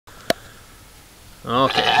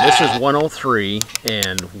Okay, this is 103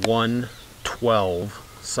 and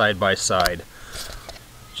 112 side by side.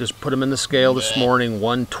 Just put them in the scale this morning.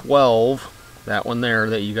 112, that one there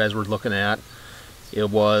that you guys were looking at,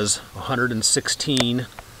 it was 116.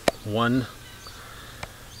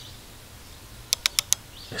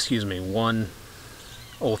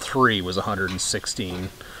 103 was 116.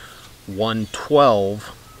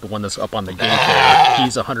 112, the one that's up on the gate there,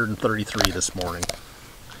 he's 133 this morning.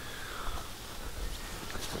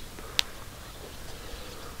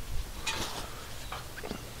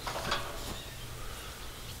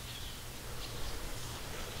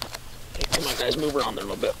 Hey, come on guys, move around there a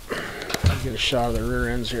little bit. I'll get a shot of the rear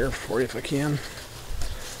ends here for you if I can.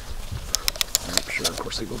 I'm sure, of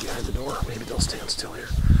course, they go behind the door. Maybe they'll stand still here.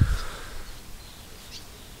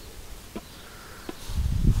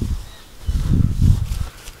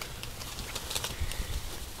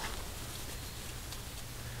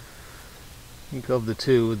 I think of the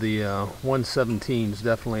two, the 117 is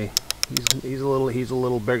definitely he's a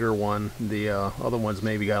little bigger one. The other one's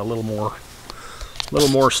maybe got a little more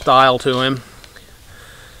style to him.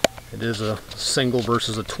 It is a single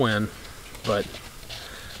versus a twin, but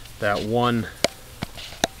that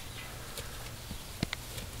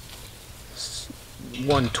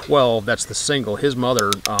 112, that's the single. His mother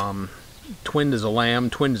twinned as a lamb,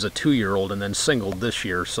 twinned as a 2-year-old, and then singled this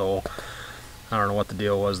year. So I don't know what the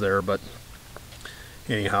deal was there, but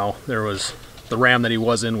anyhow, there was the ram that he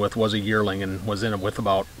was in with was a yearling and was in it with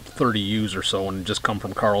about 30 ewes or so, and just come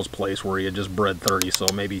from Carl's place where he had just bred 30. So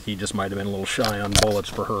maybe he just might have been a little shy on bullets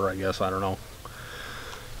for her, I guess. I don't know.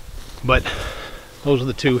 But those are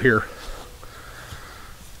the two here.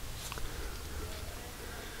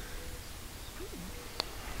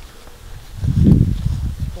 I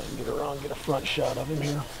can get around, get a front shot of him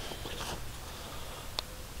here.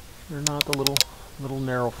 They're not the little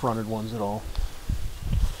narrow-fronted ones at all.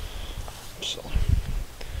 So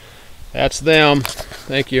that's them.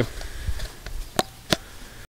 Thank you.